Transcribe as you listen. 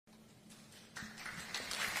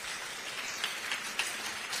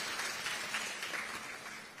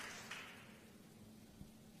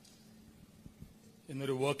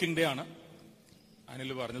ഇന്നൊരു working day ആണ്.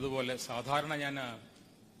 അനിൽ പറഞ്ഞതുപോലെ സാധാരണ ഞാൻ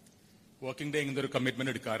വർക്കിംഗ് ഡേ ഇങ്ങനത്തെ ഒരു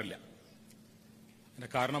കമ്മിറ്റ്മെന്റ് എടുക്കാറില്ല. അതിന്റെ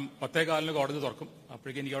കാരണം 10:15 കോടതി തുറക്കും.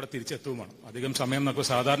 അപ്പോഴേക്കും എനിക്ക് അവിടെ തിരിച്ചെത്തുകയാണ്. അധികം സമയം നമുക്ക്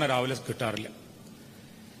സാധാരണ രാവിലെ കിട്ടാറില്ല.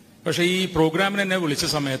 പക്ഷേ ഈ പ്രോഗ്രാമിന് എന്നെ വിളിച്ച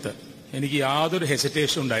സമയത്ത് എനിക്ക് യാതൊരു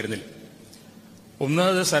ഹെസിറ്റേഷൻ ഉണ്ടായിരുന്നില്ല. ഒന്ന്,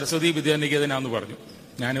 സരസ്വതി വിദ്യാനികേതനാന്ന് പറഞ്ഞു.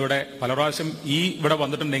 ഞാനിവിടെ പല പ്രാവശ്യം ഇവിടെ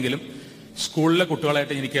വന്നിട്ടുണ്ടെങ്കിലും സ്കൂളിലെ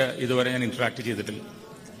കുട്ടികളായിട്ട് എനിക്ക് ഇതുവരെ ഞാൻ ഇന്ററാക്ട് ചെയ്തിട്ടില്ല.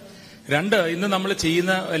 2, ഇന്ന് നമ്മൾ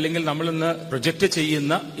ചെയ്യുന്ന അല്ലെങ്കിൽ നമ്മൾ ഇന്ന് പ്രൊജക്റ്റ്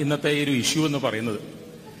ചെയ്യുന്ന ഇന്നത്തെ ഈ ഒരു ഇഷ്യൂ എന്ന് പറയുന്നത്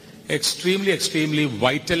എക്സ്ട്രീംലി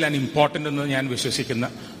വൈറ്റൽ ആൻഡ് ഇമ്പോർട്ടന്റ് എന്ന് ഞാൻ വിശ്വസിക്കുന്ന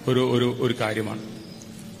ഒരു കാര്യമാണ്.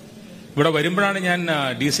 ഇവിടെ വരുമ്പോഴാണ് ഞാൻ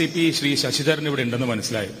DCP ശ്രീ ശശിധരൻ ഇവിടെ ഉണ്ടെന്ന്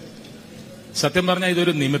മനസ്സിലായത്. സത്യം പറഞ്ഞാൽ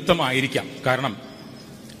ഇതൊരു നിമിത്തമായിരിക്കാം. കാരണം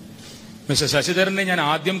മിസ്റ്റർ ശശിധരനെ ഞാൻ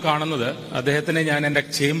ആദ്യം കാണുന്നത് അദ്ദേഹത്തിനെ ഞാൻ എന്റെ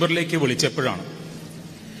ചേംബറിലേക്ക് വിളിച്ചപ്പോഴാണ്.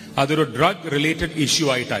 അതൊരു ഡ്രഗ് റിലേറ്റഡ് ഇഷ്യൂ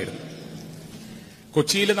ആയിട്ടായിരുന്നു.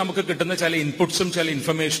 കൊച്ചിയിൽ നമുക്ക് കിട്ടുന്ന ചില ഇൻപുട്സും ചില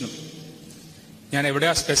ഇൻഫർമേഷനും ഞാൻ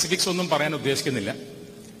എവിടെയാ സ്പെസിഫിക്സ് ഒന്നും പറയാൻ ഉദ്ദേശിക്കുന്നില്ല.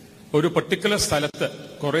 ഒരു പെർട്ടിക്കുലർ സ്ഥലത്ത്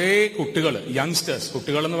കുറെ കുട്ടികൾ, യങ്സ്റ്റേഴ്സ്,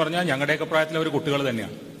 കുട്ടികൾ എന്ന് പറഞ്ഞാൽ ഞങ്ങളുടെയൊക്കെ പ്രായത്തിലെ ഒരു കുട്ടികൾ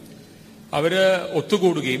തന്നെയാണ്, അവര്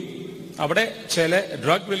ഒത്തുകൂടുകയും അവിടെ ചില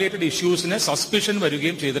ഡ്രഗ് റിലേറ്റഡ് ഇഷ്യൂസിന് സസ്പിഷൻ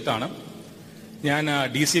വരികയും ചെയ്തിട്ടാണ് ഞാൻ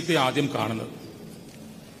DCP ആദ്യം കാണുന്നത്.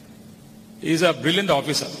 Is A brilliant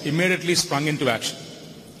officer, immediately sprang in to action.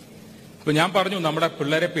 അപ്പൊ ഞാൻ പറഞ്ഞു, നമ്മുടെ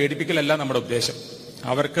പിള്ളേരെ പേടിപ്പിക്കലല്ല നമ്മുടെ ഉദ്ദേശം.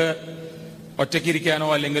 അവർക്ക് ഒറ്റയ്ക്കിരിക്കാനോ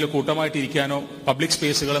അല്ലെങ്കിൽ കൂട്ടമായിട്ടിരിക്കാനോ പബ്ലിക്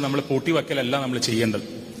സ്പേസുകൾ നമ്മൾ പൂട്ടിവെക്കലല്ല നമ്മൾ ചെയ്യേണ്ടത്.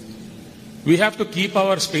 We have to keep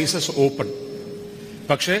our spaces open.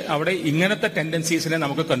 പക്ഷേ അവിടെ ഇങ്ങനത്തെ ടെൻഡൻസീസിനെ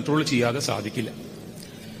നമുക്ക് കൺട്രോൾ ചെയ്യാതെ സാധിക്കില്ല.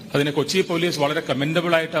 അതിന് കൊച്ചി പോലീസ് വളരെ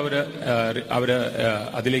കമൻഡബിൾ ആയിട്ട് അവര്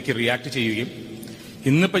അതിലേക്ക് റിയാക്ട് ചെയ്യുകയും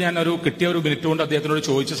ഇന്നിപ്പോ ഞാൻ കിട്ടിയ ഒരു മിനിറ്റ് കൊണ്ട് അദ്ദേഹത്തിനോട്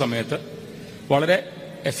ചോദിച്ച സമയത്ത് വളരെ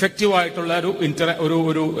എഫക്റ്റീവ് ആയിട്ടുള്ള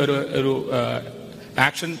ഒരു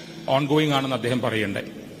ആക്ഷൻ ഓൺഗോയിങ് ആണെന്ന് അദ്ദേഹം പറയുണ്ടായി.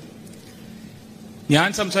 ഞാൻ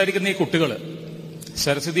സംസാരിക്കുന്ന ഈ കുട്ടികൾ,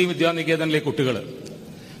 സരസ്വതി വിദ്യാനികേതനിലെ കുട്ടികൾ,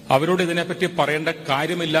 അവരോട് ഇതിനെപ്പറ്റി പറയേണ്ട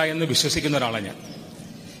കാര്യമില്ല എന്ന് വിശ്വസിക്കുന്ന ഒരാളാണ് ഞാൻ.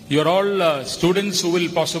 You are all students who will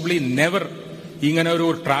possibly never ഇങ്ങനെ ഒരു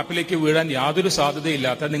ട്രാപ്പിലേക്ക് വീഴാൻ യാതൊരു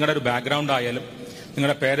സാധ്യതയില്ലാത്ത നിങ്ങളുടെ ഒരു ബാക്ക്ഗ്രൗണ്ട് ആയാലും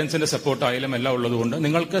നിങ്ങളുടെ പേരൻസിന്റെ സപ്പോർട്ട് ആയാലും എല്ലാം ഉള്ളതുകൊണ്ട്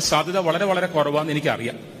നിങ്ങൾക്ക് സാധ്യത വളരെ വളരെ കുറവാണെന്ന്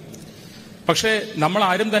എനിക്കറിയാം. പക്ഷേ നമ്മൾ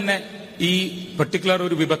ആരും തന്നെ ഈ പെർട്ടിക്കുലർ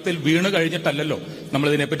ഒരു വിപത്തിൽ വീണ് കഴിഞ്ഞിട്ടല്ലല്ലോ നമ്മൾ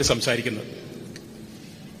ഇതിനെപ്പറ്റി സംസാരിക്കുന്നത്.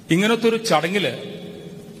 ഇങ്ങനത്തെ ഒരു ചടങ്ങില്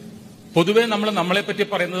പൊതുവെ നമ്മളെപ്പറ്റി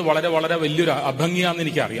പറയുന്നത് വളരെ വളരെ വലിയൊരു അഭംഗിയാണെന്ന്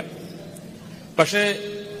എനിക്കറിയാം. പക്ഷേ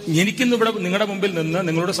എനിക്കിന്ന് ഇവിടെ നിങ്ങളുടെ മുമ്പിൽ നിന്ന്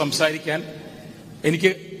നിങ്ങളോട് സംസാരിക്കാൻ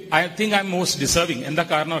I think I M most deserving. എന്താ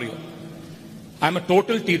കാരണം അറിയോ? I M A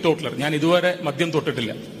total ടീടോട്ടലർ. ഞാൻ ഇതുവരെ മദ്യം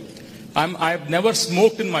തൊട്ടിട്ടില്ല. I have never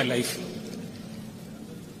smoked in my life.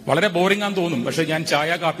 വളരെ ബോറിംഗ് ആണെന്ന് തോന്നും, പക്ഷെ ഞാൻ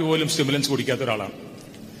ചായ കാപ്പി പോലും സ്റ്റിമുലൻസ് കുടിക്കാത്ത ഒരാളാണ്.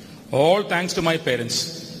 All thanks to my parents.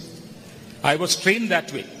 I was trained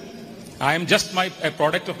that way. I am just A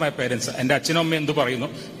product of my parents. എന്റെ അച്ഛനും അമ്മയും എന്ത് പറയുന്നു,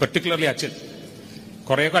 പെർട്ടിക്കുലർലി അച്ഛൻ.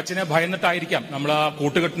 കുറേയൊക്കെ അച്ഛനെ ഭയന്നിട്ടായിരിക്കാം നമ്മൾ ആ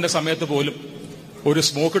കൂട്ടുകെട്ടിന്റെ സമയത്ത് പോലും ഒരു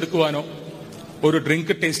സ്മോക്ക് എടുക്കുവാനോ ഒരു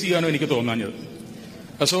ഡ്രിങ്ക് ടേസ്റ്റ് ചെയ്യാനോ എനിക്ക് തോന്നാഞ്ഞത്.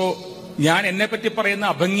 സോ ഞാൻ എന്നെപ്പറ്റി പറയുന്ന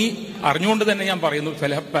അഭംഗി അറിഞ്ഞുകൊണ്ട് തന്നെ ഞാൻ പറയുന്നു,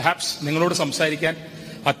 പെർഹാപ്സ് നിങ്ങളോട് സംസാരിക്കാൻ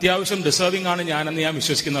അത്യാവശ്യം ഡിസേർവിംഗ് ആണ് ഞാനെന്ന് ഞാൻ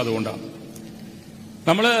വിശ്വസിക്കുന്നത്. അതുകൊണ്ടാണ്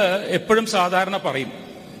നമ്മൾ എപ്പോഴും സാധാരണ പറയും,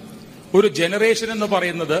 ഒരു ജനറേഷൻ എന്ന്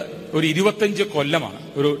പറയുന്നത് ഒരു 25 കൊല്ലമാണ്.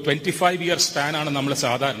 ഒരു 25 ഇയർ സ്പാൻ ആണ് നമ്മൾ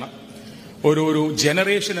സാധാരണ ഒരു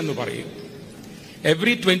ജനറേഷൻ എന്ന് പറയും.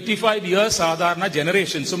 എവറി 25 ഇയേഴ്സ് സാധാരണ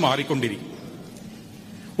ജനറേഷൻസ് മാറിക്കൊണ്ടിരിക്കും.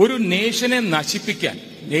 ഒരു നേഷനെ നശിപ്പിക്കാൻ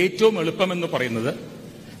ഏറ്റവും എളുപ്പമെന്ന് പറയുന്നത്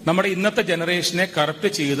നമ്മുടെ ഇന്നത്തെ ജനറേഷനെ കറപ്റ്റ്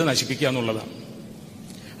ചെയ്ത് നശിപ്പിക്കുക എന്നുള്ളതാണ്.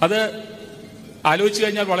 അത് ആലോചിച്ചു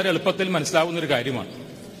കഴിഞ്ഞാൽ വളരെ എളുപ്പത്തിൽ മനസ്സിലാവുന്ന ഒരു കാര്യമാണ്.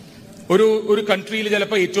 ഒരു കൺട്രിയിൽ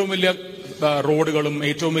ചിലപ്പോൾ ഏറ്റവും വലിയ റോഡുകളും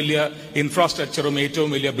ഏറ്റവും വലിയ ഇൻഫ്രാസ്ട്രക്ചറും ഏറ്റവും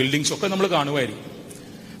വലിയ ബിൽഡിങ്സും ഒക്കെ നമ്മൾ കാണുമായിരിക്കും.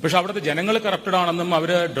 പക്ഷെ അവിടുത്തെ ജനങ്ങൾ കറപ്റ്റഡ് ആണെന്നും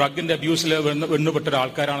അവര് ഡ്രഗിന്റെ അബ്യൂസിൽ വെണ്ണുപെട്ട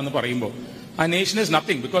ആൾക്കാരാണെന്ന് പറയുമ്പോൾ ആ നേഷൻ ഇസ്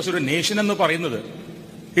നത്തിങ്. ബിക്കോസ് ഒരു നേഷൻ എന്ന് പറയുന്നത്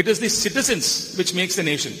it is the citizens which makes the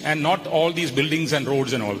nation and not all these buildings and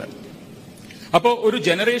roads and all that. അപ്പോ ഒരു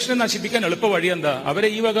ജനറേഷനെ നശിപ്പിക്കാൻ എളുപ്പ വഴി എന്താ? അവരെ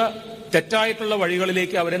ഈ വക തെറ്റായിട്ടുള്ള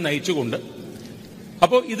വഴികളിലേക്ക് അവരെ നയിച്ചുകൊണ്ട്,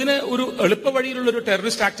 അപ്പോൾ ഇതിന് ഒരു എളുപ്പ വഴിയിലുള്ള ഒരു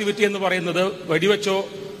ടെററിസ്റ്റ് ആക്ടിവിറ്റി എന്ന് പറയുന്നത് വെടിവെച്ചോ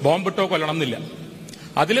ബോംബിട്ടോ കൊല്ലണം എന്നില്ല.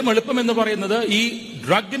 അതിലും എളുപ്പം എന്ന് പറയുന്നത് ഈ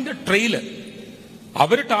ഡ്രഗിന്റെ ട്രെയില്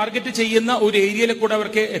അവർ ടാർഗറ്റ് ചെയ്യുന്ന ഒരു ഏരിയയിൽ കൂടെ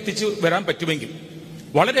അവർക്ക് എത്തിച്ചു വരാൻ പറ്റുമെങ്കിൽ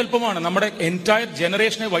വളരെ എളുപ്പമാണ് നമ്മുടെ എൻറ്റയർ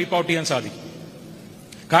ജനറേഷനെ വൈപ്പ് ഔട്ട് ചെയ്യാൻ സാധിക്കും.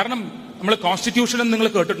 കാരണം നമ്മൾ കോൺസ്റ്റിറ്റ്യൂഷൻ എന്ന് നിങ്ങൾ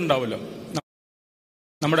കേട്ടിട്ടുണ്ടാവുമല്ലോ.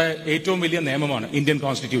 നമ്മുടെ ഏറ്റവും വലിയ നിയമമാണ് ഇന്ത്യൻ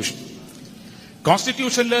കോൺസ്റ്റിറ്റ്യൂഷൻ.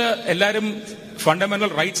 കോൺസ്റ്റിറ്റ്യൂഷനിൽ എല്ലാവരും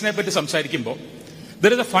ഫണ്ടമെന്റൽ റൈറ്റ്സിനെ പറ്റി സംസാരിക്കുമ്പോൾ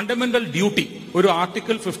there is A fundamental duty. ഒരു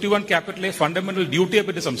ആർട്ടിക്കിൾ 51 ക്യാപിറ്റലെ ഫണ്ടമെന്റൽ ഡ്യൂട്ടിയെ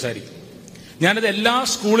പറ്റി സംസാരിക്കും. ഞാനത് എല്ലാ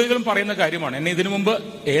സ്കൂളുകളിലും പറയുന്ന കാര്യമാണ്. എന്നെ ഇതിനു മുമ്പ്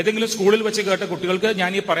ഏതെങ്കിലും സ്കൂളിൽ വെച്ച് കേട്ട കുട്ടികൾക്ക്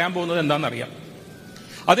ഞാൻ ഈ പറയാൻ പോകുന്നത് എന്താണെന്നറിയാം.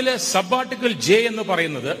 അതിലെ സബ് ആർട്ടിക്കിൾ ജെ എന്ന്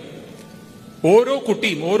പറയുന്നത് ഓരോ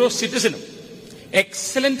കുട്ടിയും ഓരോ സിറ്റിസനും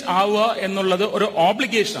എക്സലന്റ് ആവുക എന്നുള്ളത് ഒരു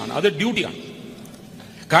ഓബ്ലിഗേഷനാണ്, അത് ഡ്യൂട്ടിയാണ്.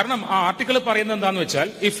 കാരണം ആ ആർട്ടിക്കിൾ പറയുന്നത് എന്താണെന്ന് വെച്ചാൽ,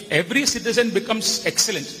 if every citizen becomes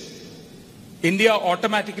excellent, India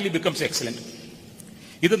automatically becomes excellent.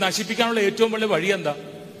 ഇത് നശിപ്പിക്കാനുള്ള ഏറ്റവും വലിയ വഴി എന്താ?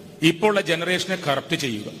 ഇപ്പോൾ ഉള്ള ജനറേഷനെ കറപ്റ്റ്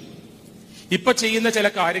ചെയ്യുക. ഇപ്പൊ ചെയ്യുന്ന ചില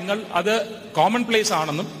കാര്യങ്ങൾ അത് കോമൺ പ്ലേസ്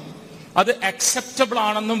ആണെന്നും അത് അക്സെപ്റ്റബിൾ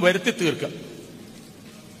ആണെന്നും വരുത്തി തീർക്കുക.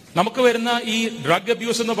 നമുക്ക് വരുന്ന ഈ ഡ്രഗ്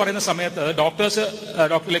അബ്യൂസ് എന്ന് പറയുന്ന സമയത്ത് ഡോക്ടർ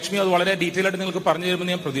ലക്ഷ്മി അത് വളരെ ഡീറ്റെയിൽ ആയിട്ട് നിങ്ങൾക്ക് പറഞ്ഞു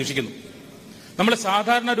തരുമെന്ന് ഞാൻ പ്രതീക്ഷിക്കുന്നു. നമ്മൾ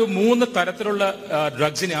സാധാരണ ഒരു 3 തരത്തിലുള്ള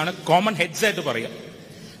ഡ്രഗ്സിനെയാണ് കോമൺ ഹെഡ്സ് ആയിട്ട് പറയുക.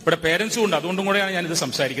 ഇവിടെ പേരൻസും ഉണ്ട്, അതുകൊണ്ടും കൂടെയാണ് ഞാനിത്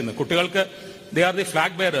സംസാരിക്കുന്നത്. കുട്ടികൾക്ക് they are the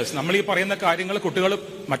flag bearers. നമ്മൾ ഈ പറയുന്ന കാര്യങ്ങൾ കുട്ടികൾ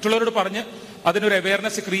മറ്റുള്ളവരോട് പറഞ്ഞ് അതിനൊരു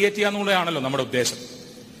അവയർനെസ് ക്രിയേറ്റ് ചെയ്യാന്നുള്ളതാണല്ലോ നമ്മുടെ ഉദ്ദേശം.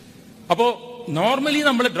 അപ്പോ നോർമലി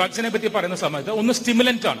നമ്മൾ ഡ്രഗ്സിനെ പറ്റി പറയുന്ന സമയത്ത് ഒന്ന്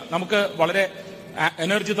സ്റ്റിമുലന്റ് ആണ്, നമുക്ക് വളരെ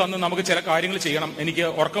എനർജി തന്ന് നമുക്ക് ചില കാര്യങ്ങൾ ചെയ്യണം, എനിക്ക്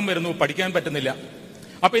ഉറക്കം വരുന്നു, പഠിക്കാൻ പറ്റുന്നില്ല,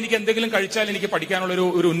 അപ്പൊ എനിക്ക് എന്തെങ്കിലും കഴിച്ചാൽ എനിക്ക് പഠിക്കാനുള്ള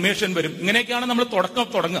ഒരു ഉന്മേഷം വരും. ഇങ്ങനെയൊക്കെയാണ് നമ്മൾ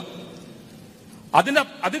തുടങ്ങുക.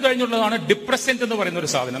 അത് കഴിഞ്ഞുള്ളതാണ് ഡിപ്രസന്റ് എന്ന് പറയുന്ന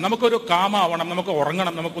ഒരു സാധനം. നമുക്കൊരു കാമാവണം, നമുക്ക്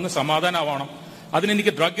ഉറങ്ങണം, നമുക്കൊന്ന് സമാധാനമാവണം,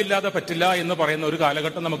 അതിനെനിക്ക് ഡ്രഗ് ഇല്ലാതെ പറ്റില്ല എന്ന് പറയുന്ന ഒരു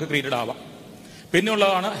കാലഘട്ടം നമുക്ക് ക്രിയേറ്റഡ് ആവാം.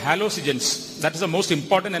 പിന്നെയുള്ളതാണ് ഹാലോസിജൻസ്. That is the most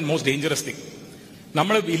important and most dangerous thing.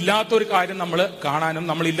 നമ്മൾ ഇല്ലാത്തൊരു കാര്യം നമ്മൾ കാണാനും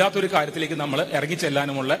നമ്മൾ ഇല്ലാത്തൊരു കാര്യത്തിലേക്ക് നമ്മൾ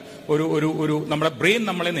ഇറങ്ങിച്ചെല്ലാനുമുള്ള ഒരു നമ്മുടെ ബ്രെയിൻ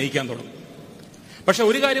നമ്മളെ നയിക്കാൻ തുടങ്ങും. പക്ഷെ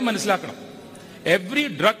ഒരു കാര്യം മനസ്സിലാക്കണം, എവറി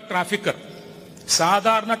ഡ്രഗ് ട്രാഫിക്കർ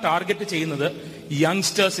സാധാരണ ടാർഗറ്റ് ചെയ്യുന്നത്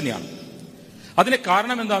യങ്സ്റ്റേഴ്സിനെയാണ്. അതിന്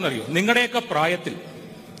കാരണം എന്താണെന്നറിയോ? നിങ്ങളുടെയൊക്കെ പ്രായത്തിൽ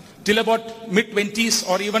till about mid-20s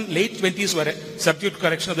or even late 20s വരെ, substitute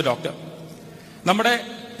correction of the doctor, നമ്മുടെ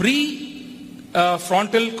പ്രീ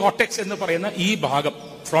ഫ്രോണ്ടൽ കോർട്ടെക്സ് എന്ന് പറയുന്ന ഈ ഭാഗം,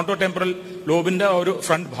 ഫ്രോണ്ടോ ടെമ്പറൽ ലോബിന്റെ ഒരു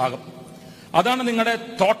ഫ്രണ്ട് ഭാഗം, അതാണ് നിങ്ങളുടെ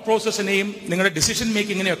തോട്ട് പ്രോസസ്സിനെയും നിങ്ങളുടെ ഡിസിഷൻ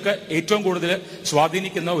മേക്കിങ്ങിനെയൊക്കെ ഏറ്റവും കൂടുതൽ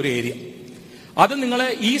സ്വാധീനിക്കുന്ന ഒരു ഏരിയ. അത് നിങ്ങളെ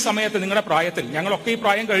ഈ സമയത്ത് നിങ്ങളുടെ പ്രായത്തിൽ, ഞങ്ങളൊക്കെ ഈ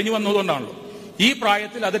പ്രായം കഴിഞ്ഞു വന്നതുകൊണ്ടാണല്ലോ, ഈ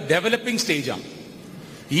പ്രായത്തിൽ അത് ഡെവലപ്പിംഗ് സ്റ്റേജാണ്.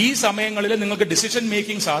 ഈ സമയങ്ങളിൽ നിങ്ങൾക്ക് ഡിസിഷൻ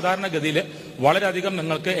മേക്കിംഗ് സാധാരണഗതിയിൽ വളരെയധികം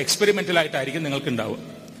നിങ്ങൾക്ക് എക്സ്പെരിമെന്റൽ ആയിട്ടായിരിക്കും നിങ്ങൾക്ക് ഉണ്ടാവുക.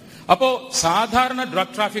 അപ്പോ സാധാരണ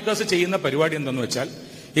ഡ്രഗ് ട്രാഫിക്കേഴ്സ് ചെയ്യുന്ന പരിപാടി എന്തെന്ന് വെച്ചാൽ,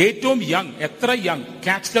 ഏറ്റവും യങ്, എത്ര യങ്,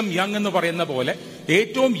 ക്യാച്ച് ദം യങ് എന്ന് പറയുന്ന പോലെ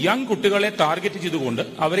ഏറ്റവും യങ് കുട്ടികളെ ടാർഗറ്റ് ചെയ്തുകൊണ്ട്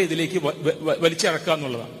അവരെ ഇതിലേക്ക് വലിച്ചിറക്കുക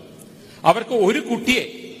എന്നുള്ളതാണ്. അവർക്ക് ഒരു കുട്ടിയെ,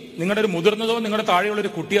 നിങ്ങളുടെ ഒരു മുതിർന്നതോ നിങ്ങളുടെ താഴെയുള്ള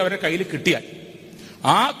ഒരു കുട്ടിയെ അവരുടെ കയ്യിൽ കിട്ടിയാൽ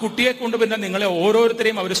ആ കുട്ടിയെ കൊണ്ട് പിന്നെ നിങ്ങളെ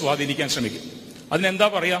ഓരോരുത്തരെയും അവർ സ്വാധീനിക്കാൻ ശ്രമിക്കും. അതിനെന്താ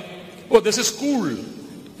പറയാ? Oh this is cool.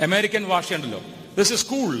 American ഭാഷയുണ്ടല്ലോ, this is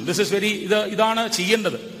cool, this is very, ഇതാണ്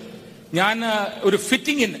ചെയ്യേണ്ടത്. ഞാൻ ഒരു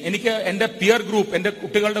ഫിറ്റിംഗ് ഇൻ, എനിക്ക് എന്റെ പിയർ ഗ്രൂപ്പ്, എന്റെ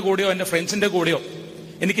കുട്ടികളുടെ കൂടെയോ എന്റെ ഫ്രണ്ട്സിന്റെ കൂടെയോ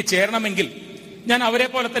എനിക്ക് ചേരണമെങ്കിൽ ഞാൻ അവരെ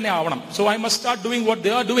പോലെ തന്നെ ആവണം. So I must start doing what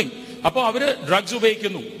they are doing. അപ്പോൾ അവര് ഡ്രഗ്സ്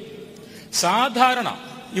ഉപയോഗിക്കുന്നു. സാധാരണ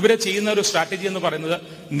ഇവരെ ചെയ്യുന്ന ഒരു സ്ട്രാറ്റജി എന്ന് പറയുന്നത്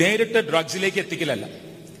നേരിട്ട് ഡ്രഗ്സിലേക്ക് എത്തിക്കലല്ല,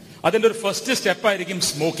 അതിന്റെ ഒരു ഫസ്റ്റ് സ്റ്റെപ്പ് ആയിരിക്കും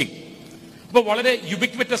സ്മോക്കിംഗ്. അപ്പോൾ വളരെ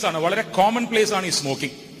യുബിക്വിറ്റസ് ആണ്, വളരെ കോമൺ പ്ലേസ് ആണ് ഈ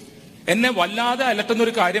സ്മോക്കിംഗ്. എന്നെ വല്ലാതെ അലട്ടുന്ന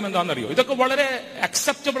ഒരു കാര്യം എന്താണെന്നറിയോ? ഇതൊക്കെ വളരെ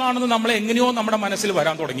അക്സെപ്റ്റബിൾ ആണെന്ന് നമ്മളെ എങ്ങനെയോ നമ്മുടെ മനസ്സിൽ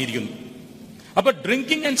വരാൻ തുടങ്ങിയിരിക്കുന്നു. അപ്പൊ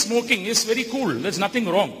drinking and smoking is very cool, there is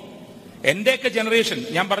nothing wrong. എന്റെയൊക്കെ ജനറേഷൻ,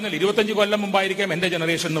 ഞാൻ പറഞ്ഞില്ല 25 കൊല്ലം മുമ്പായിരിക്കാം എന്റെ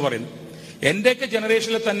ജനറേഷൻ എന്ന് പറയുന്നത്. എന്റെയൊക്കെ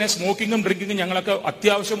ജനറേഷനിൽ തന്നെ സ്മോക്കിങ്ങും ഡ്രിങ്കിങ്ങും ഞങ്ങളൊക്കെ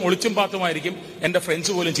അത്യാവശ്യം ഒളിച്ചും പാത്തുമായിരിക്കും എന്റെ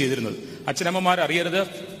ഫ്രണ്ട്സ് പോലും ചെയ്തിരുന്നത്. അച്ഛനമ്മമാർ അറിയരുത്,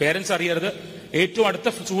 പേരൻസ് അറിയരുത്, ഏറ്റവും അടുത്ത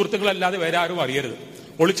സുഹൃത്തുക്കളല്ലാതെ വേറെ ആരും അറിയരുത്.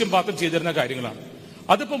 ഒളിച്ചും പാത്തും ചെയ്തിരുന്ന കാര്യങ്ങളാണ്.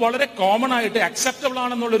 അതിപ്പോ വളരെ കോമൺ ആയിട്ട് അക്സെപ്റ്റബിൾ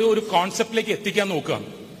ആണെന്നുള്ളൊരു ഒരു കോൺസെപ്റ്റിലേക്ക് എത്തിക്കാൻ നോക്കുകയാണ്.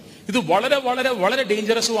 ഇത് വളരെ വളരെ വളരെ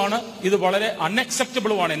ഡേഞ്ചറസുമാണ്, ഇത് വളരെ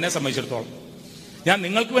അൺഅക്സെപ്റ്റബിളുമാണ് എന്നെ സംബന്ധിച്ചിടത്തോളം. ഞാൻ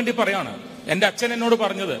നിങ്ങൾക്ക് വേണ്ടി പറയാണ്, എന്റെ അച്ഛൻ എന്നോട്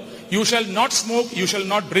പറഞ്ഞത്, you shall not smoke, you shall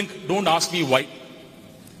not drink, don't ask me why.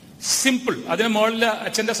 Simple. അതിന് മുകളിൽ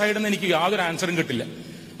അച്ഛന്റെ സൈഡിൽ നിന്ന് എനിക്ക് യാതൊരു ആൻസറും കിട്ടില്ല.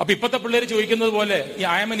 അപ്പൊ ഇപ്പോഴത്തെ പിള്ളേർ ചോദിക്കുന്നത് പോലെ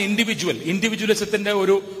ഐ ആം എൻ ഇൻഡിവിജ്വലിസത്തിന്റെ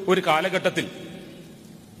ഒരു കാലഘട്ടത്തിൽ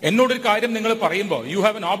എന്നോടൊരു കാര്യം നിങ്ങൾ പറയുമ്പോൾ you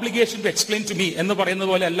have an obligation to explain to me എന്ന് പറയുന്നത്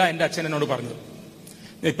പോലെ അല്ല എന്റെ അച്ഛൻ എന്നോട് പറഞ്ഞത്.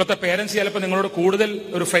 ഇപ്പോഴത്തെ പേരൻസ് ചിലപ്പോൾ നിങ്ങളോട് കൂടുതൽ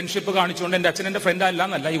ഒരു ഫ്രണ്ട്ഷിപ്പ് കാണിച്ചുകൊണ്ട്, എന്റെ അച്ഛൻ എന്റെ ഫ്രണ്ട് അല്ല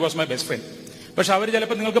എന്നല്ല, he was my best friend, പക്ഷെ അവർ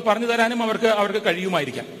ചിലപ്പോൾ നിങ്ങൾക്ക് പറഞ്ഞു തരാനും അവർക്ക്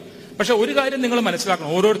കഴിയുമായിരിക്കാം. പക്ഷെ ഒരു കാര്യം നിങ്ങൾ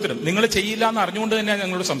മനസ്സിലാക്കണം, ഓരോരുത്തരും നിങ്ങൾ ചെയ്യില്ല എന്ന് അറിഞ്ഞുകൊണ്ട് തന്നെയാണ്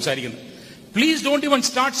ഞങ്ങളോട് സംസാരിക്കുന്നത്. Please don't even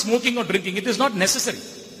start smoking or drinking, it is not necessary.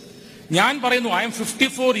 ഞാൻ പറയുന്നു, I M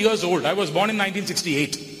 54 years old, I was born in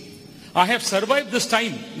 1968. I have survived this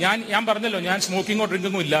time. ഞാൻ പറഞ്ഞല്ലോ, ഞാൻ സ്മോക്കിങ്ങോ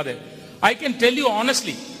ഡ്രിങ്കിങ്ങോ ഇല്ലാതെ. I can tell you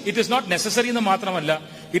honestly, it is not necessary എന്ന് മാത്രമല്ല,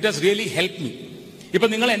 it has really helped me. ഇപ്പൊ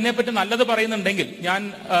നിങ്ങൾ എന്നെ പറ്റി നല്ലത് പറയുന്നുണ്ടെങ്കിൽ, ഞാൻ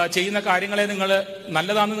ചെയ്യുന്ന കാര്യങ്ങളെ നിങ്ങൾ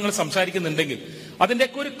നല്ലതാണെന്ന് നിങ്ങൾ സംസാരിക്കുന്നുണ്ടെങ്കിൽ,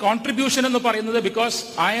 അതിന്റെയൊക്കെ ഒരു കോൺട്രിബ്യൂഷൻ എന്ന് പറയുന്നത് because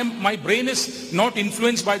my brain is not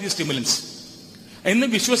influenced by the stimulants എന്ന്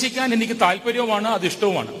വിശ്വസിക്കാൻ എനിക്ക് താല്പര്യവുമാണ്, അത്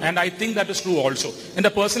ഇഷ്ടവുമാണ്. And I think that is true also.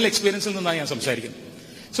 എന്റെ പേഴ്സണൽ എക്സ്പീരിയൻസിൽ നിന്നാണ് ഞാൻ സംസാരിക്കുന്നത്.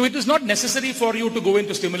 So it is not necessary for you to go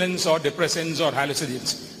into stimulants or depressants or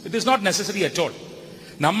hallucinogens. It is not necessary at all.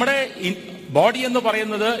 നമ്മുടെ body എന്ന്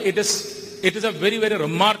പറയുന്നത് it is A very very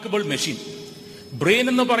remarkable machine. Brain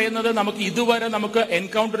എന്ന് പറയുന്നത് നമുക്ക് ഇതുവരെ നമുക്ക്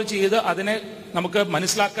എൻകൗണ്ടർ ചെയ്ത് അതിനെ നമുക്ക്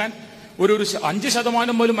മനസ്സിലാക്കാൻ ഒരു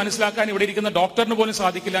 5% പോലും മനസ്സിലാക്കാൻ ഇവിടെ ഇരിക്കുന്ന ഡോക്ടറിന് പോലും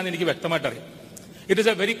സാധിക്കില്ല എന്ന് എനിക്ക് വ്യക്തമായിട്ട് അറിയാം. It is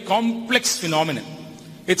A very complex phenomenon.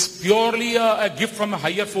 It's purely A gift from A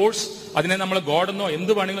higher force. അതിനെ നമ്മൾ ഗോഡ് എന്നോ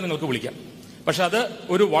എന്ത് വേണമെങ്കിലും നിങ്ങൾക്ക് വിളിക്കാം. പക്ഷെ അത്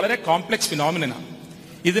ഒരു വളരെ കോംപ്ലെക്സ് ഫിനോമിനനാണ്.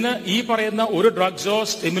 ഇതിന് ഈ പറയുന്ന ഒരു ഡ്രഗ്സോ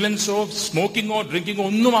സ്റ്റിമുലൻസോ സ്മോക്കിങ്ങോ ഡ്രിങ്കിങ്ങോ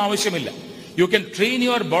ഒന്നും ആവശ്യമില്ല. You can train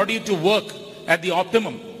your body to work at the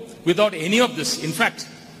optimum without any of this. In fact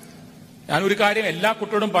ഞാനൊരു കാര്യം എല്ലാ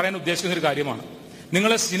കുട്ടികളോടും പറയാൻ ഉദ്ദേശിക്കുന്ന ഒരു കാര്യമാണ്.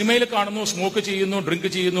 നിങ്ങൾ സിനിമയിൽ കാണുന്നു, സ്മോക്ക് ചെയ്യുന്നു, ഡ്രിങ്ക്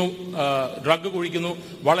ചെയ്യുന്നു, ഡ്രഗ് കുഴിക്കുന്നു,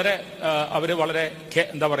 അവര് വളരെ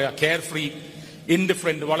എന്താ പറയാ കെയർ ഫ്രീ,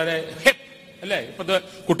 ഇൻഡിഫറന്റ്, വളരെ ഹെപ്പ് അല്ലെ. ഇപ്പോഴത്തെ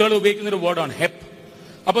കുട്ടികൾ ഉപയോഗിക്കുന്ന ഒരു വേർഡാണ് ഹെപ്പ്.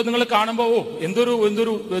 അപ്പൊ നിങ്ങൾ കാണുമ്പോ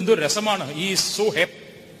എന്തൊരു രസമാണ്, ഈ സോ ഹെപ്പ്.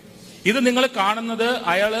 ഇത് നിങ്ങൾ കാണുന്നത്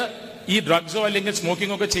അയാള് ഈ ഡ്രഗ്സോ അല്ലെങ്കിൽ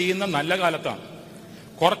സ്മോക്കിംഗ് ഒക്കെ ചെയ്യുന്ന നല്ല കാലത്താണ്.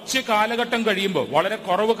 കുറച്ച് കാലഘട്ടം കഴിയുമ്പോൾ, വളരെ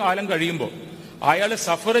കുറവ് കാലം കഴിയുമ്പോൾ അയാൾ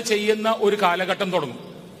സഫർ ചെയ്യുന്ന ഒരു കാലഘട്ടം തുടങ്ങും.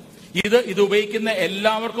 ഇത് ഉപയോഗിക്കുന്ന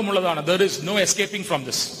എല്ലാവർക്കും ഉള്ളതാണ്. There is no escaping from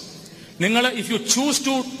this. നിങ്ങൾ if you choose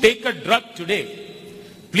to take A drug today,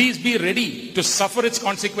 please be ready to suffer it's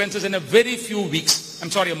consequences in A very few weeks,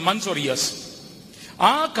 months or years.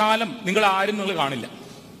 ആ കാലം നിങ്ങൾ കാണില്ല.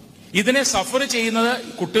 ഇതിനെ സഫർ ചെയ്യുന്നത്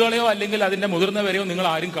കുട്ടികളെയോ അല്ലെങ്കിൽ അതിന്റെ മുതിർന്നവരെയോ നിങ്ങൾ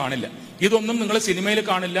ആരും കാണില്ല. ഇതൊന്നും നിങ്ങൾ സിനിമയിൽ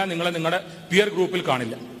കാണില്ല, നിങ്ങളുടെ പിയർ ഗ്രൂപ്പിൽ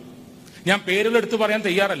കാണില്ല. ഞാൻ പേരുകൾ എടുത്തു പറയാൻ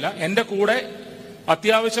തയ്യാറല്ല. എന്റെ കൂടെ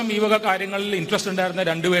അത്യാവശ്യം ഈ വക കാര്യങ്ങളിൽ ഇൻട്രസ്റ്റ് ഉണ്ടായിരുന്ന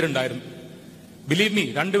 2 പേരുണ്ടായിരുന്നു. ബിലീവ് മീ,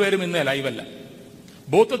 2 പേരും ഇന്ന് ലൈവല്ല.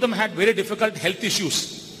 Both of them had very difficult health issues.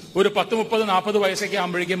 ഒരു 10, 30, 40 വയസ്സൊക്കെ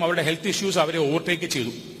ആകുമ്പോഴേക്കും അവരുടെ ഹെൽത്ത് ഇഷ്യൂസ് അവരെ ഓവർടേക്ക്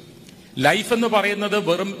ചെയ്തു. ലൈഫ് എന്ന് പറയുന്നത്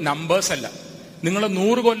വെറും നമ്പേഴ്സ് അല്ല. നിങ്ങൾ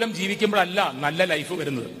 100 കൊല്ലം ജീവിക്കുമ്പോഴല്ല നല്ല ലൈഫ്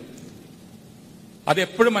വരുന്നത്. അത്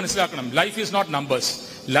എപ്പോഴും മനസ്സിലാക്കണം. Life is not numbers.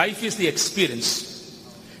 Life is the experience.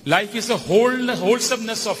 Life is the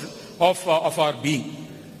ഹോൾസംനെസ് of our being.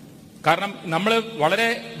 കാരണം നമ്മൾ വളരെ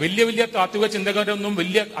വലിയ താത്വിക ചിന്തകരൊന്നും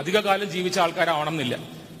അധിക കാലം ജീവിച്ച ആൾക്കാരാവണമെന്നില്ല.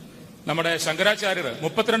 നമ്മുടെ ശങ്കരാചാര്യർ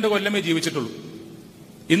 32 കൊല്ലമേ ജീവിച്ചിട്ടുള്ളൂ.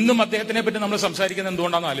 ഇന്നും അദ്ദേഹത്തിനെ പറ്റി നമ്മൾ സംസാരിക്കുന്നത്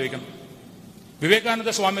എന്തുകൊണ്ടാണെന്ന് ആലോചിക്കണം.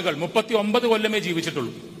 വിവേകാനന്ദ സ്വാമികൾ 39 കൊല്ലമേ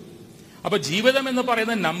ജീവിച്ചിട്ടുള്ളൂ. അപ്പൊ ജീവിതം എന്ന്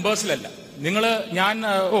പറയുന്നത് നമ്പേഴ്സിലല്ല.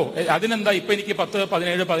 അതിനെന്താ ഇപ്പൊ എനിക്ക് 10,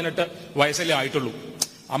 17, 18 വയസ്സല്ലേ ആയിട്ടുള്ളൂ,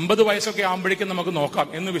 50 വയസ്സൊക്കെ ആകുമ്പോഴേക്കും നമുക്ക് നോക്കാം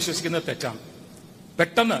എന്ന് വിശ്വസിക്കുന്നത് തെറ്റാണ്.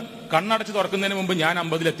 പെട്ടെന്ന് കണ്ണടച്ച് തുറക്കുന്നതിന് മുമ്പ് ഞാൻ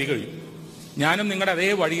 50 കഴിയും. ഞാനും നിങ്ങളുടെ അതേ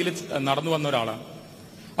വഴിയിൽ നടന്നു വന്ന ഒരാളാണ്.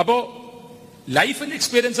 അപ്പോ ലൈഫിന്റെ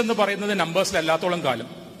എക്സ്പീരിയൻസ് എന്ന് പറയുന്നത് നമ്പേഴ്സിലല്ലാത്തോളം കാലം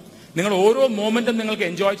നിങ്ങൾ ഓരോ മോമെന്റും നിങ്ങൾക്ക്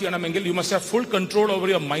എൻജോയ് ചെയ്യണമെങ്കിൽ you must have full control over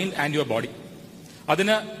your mind and your body.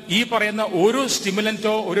 അതിന് ഈ പറയുന്ന ഒരു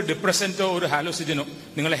സ്റ്റിമുലന്റോ ഒരു ഡിപ്രസന്റോ ഒരു ഹാലോസിജനോ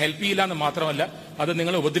നിങ്ങളെ ഹെൽപ്പ് ചെയ്യില്ല എന്ന് മാത്രമല്ല, അത്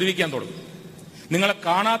നിങ്ങളെ ഉപദ്രവിക്കാൻ തുടങ്ങും. നിങ്ങളെ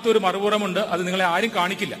കാണാത്ത ഒരു മറുപുറമുണ്ട്, അത് നിങ്ങളെ ആരും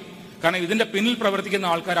കാണിക്കില്ല. കാരണം ഇതിന്റെ പിന്നിൽ പ്രവർത്തിക്കുന്ന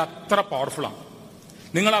ആൾക്കാർ അത്ര പവർഫുൾ ആണ്.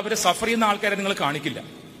 നിങ്ങൾ അവരെ സഫർ ചെയ്യുന്ന ആൾക്കാരെ നിങ്ങൾ കാണിക്കില്ല.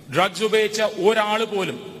 ഡ്രഗ്സ് ഉപയോഗിച്ച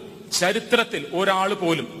ചരിത്രത്തിൽ ഒരാൾ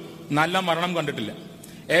പോലും നല്ല മരണം കണ്ടിട്ടില്ല.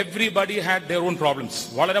 Everybody had their own problems.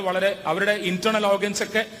 വളരെ അവരുടെ ഇന്റേണൽ ഓർഗൻസ്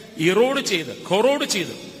ഒക്കെ കൊറോഡ്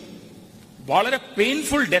ചെയ്ത് വളരെ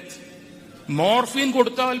പെയിൻഫുൾ ഡെത്ത്. മോർഫിൻ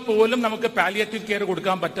കൊടുത്താൽ പോലും നമുക്ക് പാലിയേറ്റീവ് കെയർ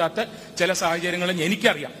കൊടുക്കാൻ പറ്റാത്ത ചില സാഹചര്യങ്ങളും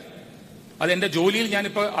എനിക്കറിയാം. അത് എന്റെ ജോലിയിൽ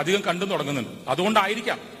ഞാനിപ്പോൾ അധികം കണ്ടു തുടങ്ങുന്നുണ്ട്.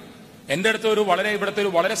 അതുകൊണ്ടായിരിക്കാം എന്റെ അടുത്ത് ഇവിടുത്തെ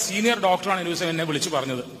ഒരു വളരെ സീനിയർ ഡോക്ടറാണ് ഒരു ദിവസം എന്നെ വിളിച്ചു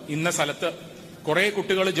പറഞ്ഞത്, ഇന്ന സ്ഥലത്ത് കുറെ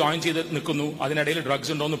കുട്ടികൾ ജോയിൻ ചെയ്ത് നിൽക്കുന്നു, അതിനിടയിൽ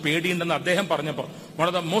ഡ്രഗ്സ് ഉണ്ടോ എന്ന് പേടിയുണ്ടെന്ന് അദ്ദേഹം പറഞ്ഞപ്പോൾ one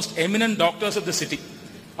of the most eminent doctors of the city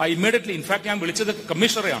immediately, in fact ഞാൻ വിളിച്ചത്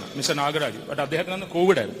കമ്മീഷണറെയാണ്, മിസ്റ്റർ നാഗരാജ്. ബട്ട് അദ്ദേഹത്തിന് അന്ന്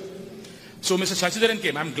കോവിഡ് ആയിരുന്നു. So mister Sasidharan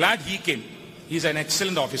came. I'm glad he came. He's an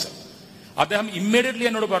excellent officer. അദ്ദേഹം ഇമ്മീഡിയറ്റ്ലി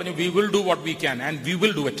എന്നോട് പറഞ്ഞു, we will do what we can and we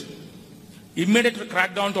will do it. Immediate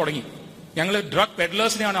crack down തുടങ്ങി. ഞങ്ങൾ ഡ്രഗ്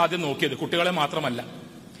പെഡ്ലേഴ്സിനെയാണ് ആദ്യം നോക്കിയത്, കുട്ടികളെ മാത്രമല്ല.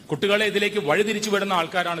 കുട്ടികളെ ഇതിലേക്ക് വഴിതിരിച്ചു വിടുന്ന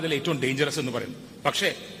ആൾക്കാരാണ് ഇതിൽ ഏറ്റവും ഡേഞ്ചറസ് എന്ന് പറയുന്നത്. പക്ഷേ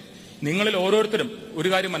നിങ്ങളിൽ ഓരോരുത്തരും ഒരു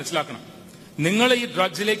കാര്യം മനസ്സിലാക്കണം. നിങ്ങൾ ഈ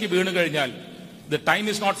ഡ്രഗ്സിലേക്ക് വീണു കഴിഞ്ഞാൽ the time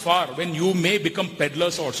is not far when you may become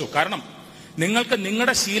peddlers also. കാരണം നിങ്ങൾക്ക്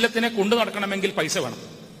നിങ്ങളുടെ ശീലത്തിനെ കൊണ്ടു നടക്കണമെങ്കിൽ പൈസ വേണം.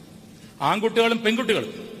 ആൺകുട്ടികളും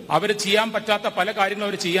പെൺകുട്ടികളും അവർ ചെയ്യാൻ പറ്റാത്ത പല കാര്യങ്ങളും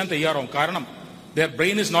അവർ ചെയ്യാൻ തയ്യാറാവും. കാരണം their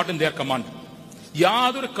brain is not in their command.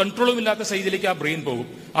 യാതൊരു കൺട്രോളും ഇല്ലാത്ത സൈഡിലേക്ക് ആ ബ്രെയിൻ പോകും.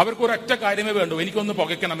 അവർക്ക് ഒരൊറ്റ കാര്യമേ വേണ്ടൂ, എനിക്കൊന്ന്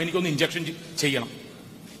പുകയ്ക്കണം, എനിക്കൊന്ന് ഇഞ്ചക്ഷൻ ചെയ്യണം.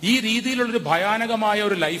 ഈ രീതിയിലുള്ളൊരു ഭയാനകമായ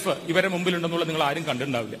ഒരു ലൈഫ് ഇവരെ മുമ്പിലുണ്ടെന്നുള്ളത് നിങ്ങൾ ആരും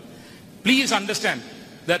കണ്ടിട്ടുണ്ടാവില്ല. Please understand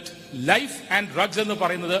that life and drugs എന്ന്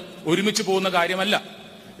പറയുന്നത് ഒരുമിച്ച് പോകുന്ന കാര്യമല്ല.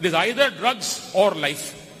 It is either drugs or life.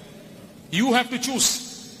 You have to choose.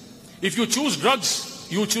 If you choose drugs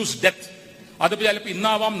you choose death. അതിപ്പോ ചിലപ്പോൾ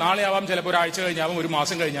ഇന്നാവാം, നാളെ ആവാം, ചിലപ്പോൾ ഒരാഴ്ച കഴിഞ്ഞാവാം, ഒരു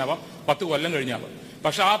മാസം കഴിഞ്ഞാവാം, 10 കൊല്ലം കഴിഞ്ഞാവാം.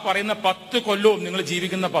 പക്ഷെ ആ പറയുന്ന 10 കൊല്ലവും നിങ്ങൾ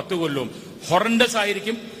ജീവിക്കുന്ന 10 കൊല്ലവും ഹൊറണ്ടസ്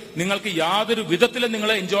ആയിരിക്കും. നിങ്ങൾക്ക് യാതൊരു വിധത്തിലും നിങ്ങൾ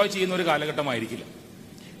എൻജോയ് ചെയ്യുന്ന ഒരു കാലഘട്ടമായിരിക്കില്ല.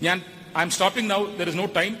 ഞാൻ I'm stopping now. There is no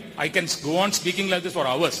time. I can go on speaking like this for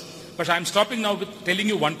hours. But I'm stopping now with telling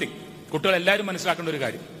you one thing. കുട്ടികൾ എല്ലാവരും മനസ്സിലാക്കേണ്ട ഒരു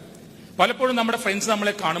കാര്യം, പലപ്പോഴും നമ്മുടെ ഫ്രണ്ട്സ്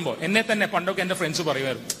നമ്മളെ കാണുമ്പോൾ, എന്നെ തന്നെ പണ്ടൊക്കെ എന്റെ ഫ്രണ്ട്സ്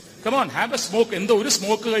പറയുമായിരുന്നു, come on, have a smoke. എന്തോ ഒരു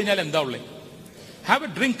സ്മോക്ക് കഴിഞ്ഞാൽ എന്താ ഉള്ളേ? Have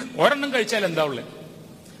a drink. ഒരെണ്ണം കഴിച്ചാൽ എന്താ ഉള്ളേ?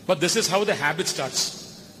 But this is how the habit starts.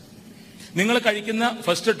 നിങ്ങൾ കഴിക്കുന്ന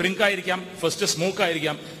ഫസ്റ്റ് ഡ്രിങ്ക് ആയിരിക്കാം, ഫസ്റ്റ് സ്മോക്ക്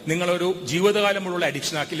ആയിരിക്കാം, നിങ്ങളൊരു ജീവിതകാലം മുഴുവൻ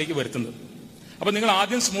അഡിക്ഷൻ ആക്കിലേക്ക് വരുത്തുന്നത്. അപ്പൊ നിങ്ങൾ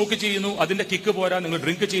ആദ്യം സ്മോക്ക് ചെയ്യുന്നു, അതിന്റെ കിക്ക് പോരാ. നിങ്ങൾ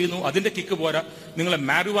ഡ്രിങ്ക് ചെയ്യുന്നു, അതിന്റെ കിക്ക് പോരാ. നിങ്ങൾ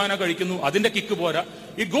മാരിവാന കഴിക്കുന്നു, അതിന്റെ കിക്ക് പോരാ.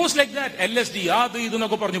 It goes like that. LSD അത്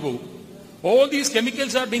ഇതെന്നൊക്കെ പറഞ്ഞു പോകും. All these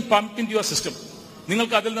chemicals are being pumped in to your system.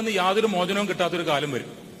 നിങ്ങൾക്ക് അതിൽ നിന്ന് യാതൊരു മോചനവും കിട്ടാത്തൊരു കാലം വരും.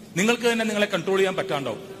 നിങ്ങൾക്ക് തന്നെ നിങ്ങളെ കൺട്രോൾ ചെയ്യാൻ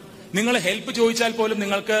പറ്റാണ്ടാവും. നിങ്ങൾ ഹെൽപ്പ് ചോദിച്ചാൽ പോലും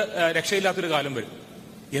നിങ്ങൾക്ക് രക്ഷയില്ലാത്തൊരു കാലം വരും.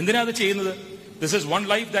 എന്തിനാ അത് ചെയ്യുന്നത്? This is one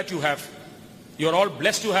life that you have. You are all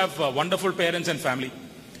blessed to have wonderful parents and family.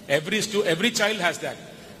 Every child has that.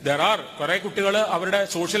 There are കുറെ കുട്ടികൾ അവരുടെ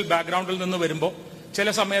സോഷ്യൽ ബാക്ക്ഗ്രൗണ്ടിൽ നിന്ന് വരുമ്പോൾ ചില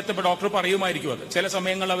സമയത്ത് ഇപ്പോൾ ഡോക്ടർ പറയുമായിരിക്കും, അത് ചില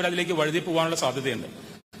സമയങ്ങളിൽ അവർ അതിലേക്ക് വഴുതി പോകാനുള്ള സാധ്യതയുണ്ട്.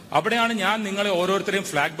 അവിടെയാണ് ഞാൻ നിങ്ങളെ ഓരോരുത്തരെയും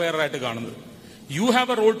ഫ്ലാഗ് ബെയറായിട്ട് കാണുന്നത്. You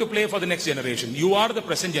have A role to play for the next generation. You are the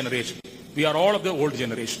present generation. V are all of the old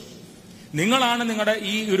generation. നിങ്ങളാണ് നിങ്ങളുടെ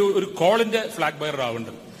ഈ ഒരു കോളിന്റെ flag bear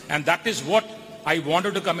ആവേണ്ടത്. And that is what I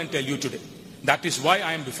wanted to come and tell you today. That is Y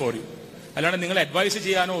I M before you. അല്ലാണ്ട് നിങ്ങൾ advice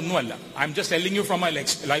ചെയ്യാനോ ഒന്നുമല്ല. I am just telling you from my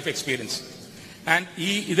life experience. And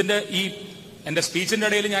ഈ എന്റെ സ്പീച്ചിന്റെ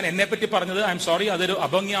ഇടയിൽ ഞാൻ എന്നെ പറ്റി പറഞ്ഞത്, ഐ എം സോറി, അതൊരു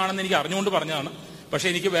അഭംഗിയാണെന്ന് എനിക്ക് അറിഞ്ഞുകൊണ്ട് പറഞ്ഞതാണ്. പക്ഷെ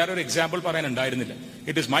എനിക്ക് വേറൊരു എക്സാമ്പിൾ പറയാൻ ഉണ്ടായിരുന്നില്ല.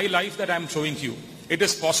 It is my life that I M showing U. It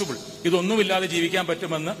is possible. ഇതൊന്നുമില്ലാതെ ജീവിക്കാൻ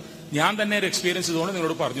പറ്റുമെന്ന് ഞാൻ തന്നെ ഒരു എക്സ്പീരിയൻസ് ഇതുകൊണ്ട്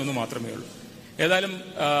നിങ്ങളോട് പറഞ്ഞു എന്ന് മാത്രമേ ഉള്ളൂ. ഏതായാലും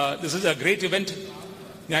this is A great event.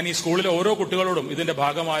 ഞാൻ ഈ സ്കൂളിലെ ഓരോ കുട്ടികളോടും ഇതിന്റെ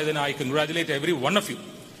ഭാഗമായതിനായി congratulate every one of U.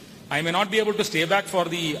 I may not be able to stay back for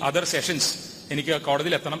the other sessions. എനിക്ക്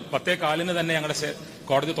കോടതിയിൽ എത്തണം. 10:15 തന്നെ ഞങ്ങളുടെ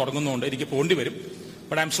കോടതി തുടങ്ങുന്നതുകൊണ്ട് എനിക്ക് പോകേണ്ടി വരും.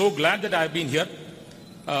 But I am so glad that I have been here.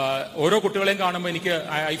 ഓരോ കുട്ടികളെയും കാണുമ്പോൾ എനിക്ക്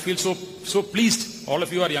I feel so pleased. All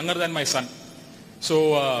of you are younger than my son. So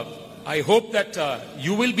I hope that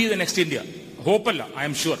you will be the next India. Hope അല്ല, I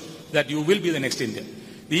am sure that you will be the next India.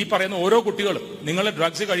 ഈ പറയുന്ന ഓരോ കുട്ടികളും, നിങ്ങൾ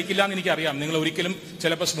drugs കഴിക്കില്ല എന്ന് എനിക്കറിയാം. നിങ്ങൾ ഒരിക്കലും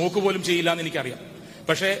ചിലപ്പോൾ സ്മോക്ക് പോലും ചെയ്യില്ല എന്ന് എനിക്കറിയാം.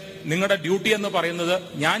 പക്ഷേ നിങ്ങളുടെ ഡ്യൂട്ടി എന്ന് പറയുന്നത്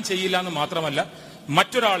ഞാൻ ചെയ്യില്ല എന്ന് മാത്രമല്ല,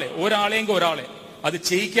 ഒരാളെങ്കിൽ ഒരാളെ അത്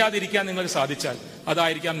ചെയ്യിക്കാതിരിക്കാൻ നിങ്ങൾക്ക് സാധിച്ചാൽ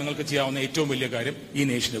അതായിരിക്കാം നിങ്ങൾക്ക് ചെയ്യാവുന്ന ഏറ്റവും വലിയ കാര്യം ഈ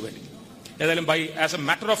നേഷന് വേണ്ടി. ഏതായാലും as A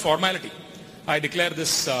matter of formality, I declare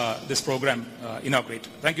this program inaugurated.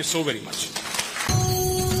 Thank you so very much.